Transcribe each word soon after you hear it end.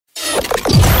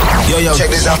Yo, check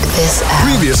this out.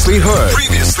 Previously heard.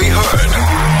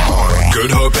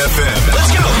 Good Hope FM.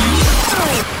 Let's go.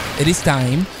 It is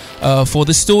time for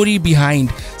the story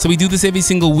behind. So we do this every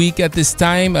single week at this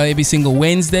time. Every single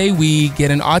Wednesday, we get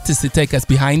an artist to take us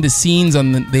behind the scenes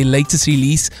on their latest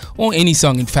release, or any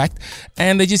song in fact,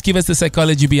 and they just give us the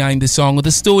psychology behind the song, or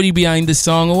the story behind the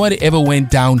song, or whatever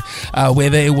went down.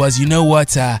 Whether it was,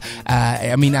 I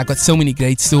got so many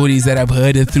great stories that I've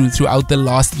heard throughout the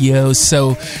last year or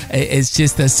so. It's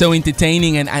just so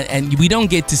entertaining, and we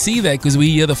don't get to see that because we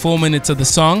hear the 4 minutes of the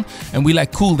song and we're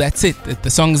like, cool, that's it.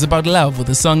 The song is about love, or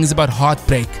the song is about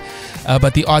heartbreak.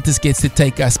 But the artist gets to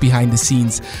take us behind the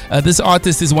scenes. This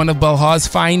artist is one of Balhar's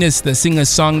finest, the singer,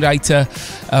 songwriter,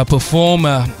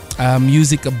 performer,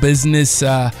 music business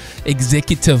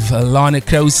executive, Lana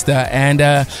Crowster. And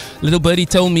little birdie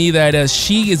told me that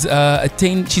she's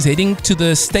heading to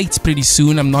the States pretty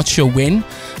soon. I'm not sure when.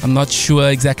 I'm not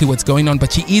sure exactly what's going on,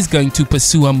 but she is going to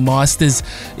pursue a master's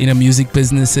in a music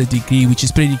business degree, which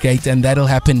is pretty great, and that'll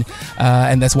happen.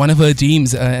 And that's one of her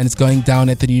dreams, and it's going down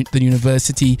at the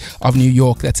University of New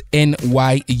York. That's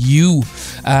NYU.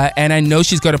 And I know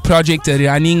she's got a project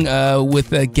running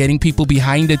with getting people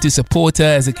behind her to support her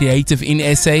as a creative in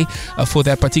SA for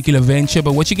that particular venture.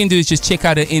 But what you can do is just check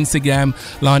out her Instagram,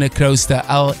 Lana Crowster,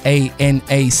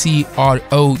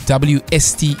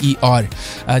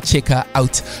 LanaCrowster. Check her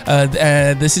out.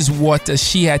 This is what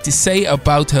she had to say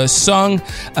about her song.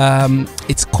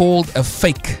 It's called A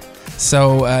Fake.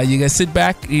 So you guys sit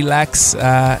back, relax,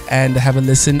 and have a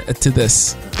listen to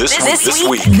this.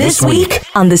 This week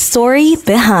on The Story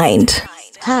Behind.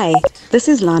 Hi, this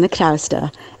is Lana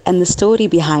Crowster, and the story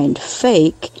behind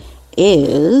Fake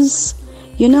is,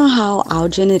 you know how our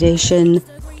generation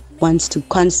wants to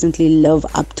constantly live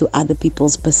up to other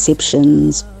people's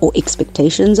perceptions or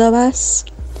expectations of us?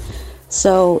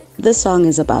 So this song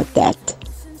is about that,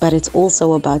 but it's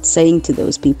also about saying to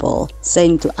those people,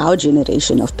 saying to our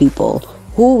generation of people,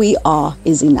 who we are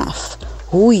is enough.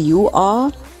 Who you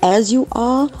are, as you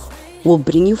are, will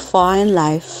bring you far in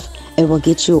life. It will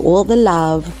get you all the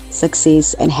love,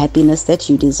 success, and happiness that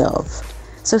you deserve.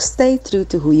 So stay true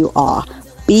to who you are.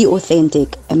 Be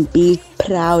authentic and be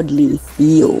proudly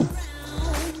you.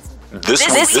 This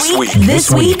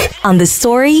week on The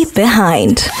Story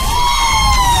Behind.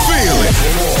 Feel it.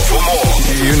 For more,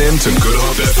 tune in to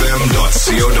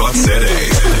goodhopefm.co.za.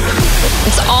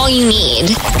 It's all you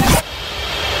need.